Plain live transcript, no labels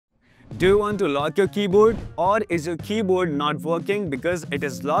Do you want to lock your keyboard, or is your keyboard not working because it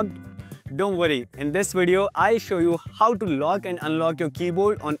is locked? Don't worry, in this video I'll show you how to lock and unlock your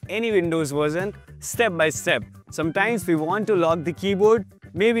keyboard on any Windows version step by step. Sometimes we want to lock the keyboard,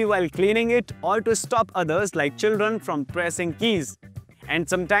 maybe while cleaning it or to stop others like children from pressing keys. And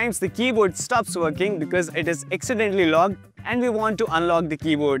sometimes the keyboard stops working because it is accidentally locked and we want to unlock the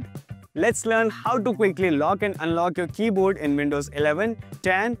keyboard. Let's learn how to quickly lock and unlock your keyboard in Windows 11,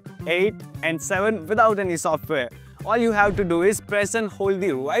 10, 8 and 7 without any software. All you have to do is press and hold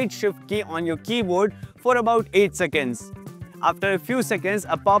the right shift key on your keyboard for about 8 seconds. After a few seconds,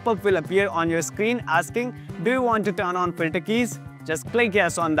 a pop-up will appear on your screen asking, "Do you want to turn on filter keys?" Just click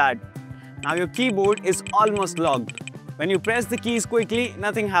yes on that. Now your keyboard is almost locked. When you press the keys quickly,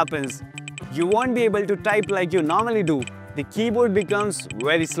 nothing happens. You won't be able to type like you normally do. The keyboard becomes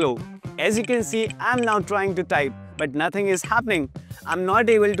very slow. As you can see, I'm now trying to type, but nothing is happening. I'm not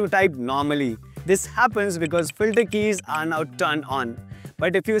able to type normally. This happens because filter keys are now turned on.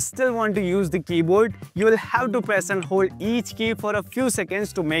 But if you still want to use the keyboard, you will have to press and hold each key for a few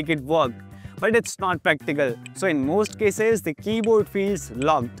seconds to make it work. But it's not practical, so in most cases, the keyboard feels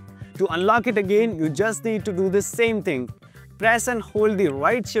locked. To unlock it again, you just need to do the same thing. Press and hold the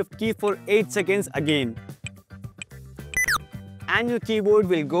right shift key for 8 seconds again. And your keyboard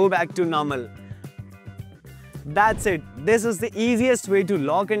will go back to normal. That's it. This is the easiest way to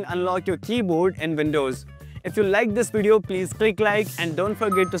lock and unlock your keyboard in Windows. If you like this video, please click like and don't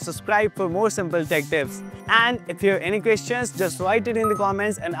forget to subscribe for more simple tech tips. And if you have any questions, just write it in the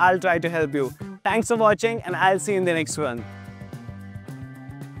comments and I'll try to help you. Thanks for watching and I'll see you in the next one.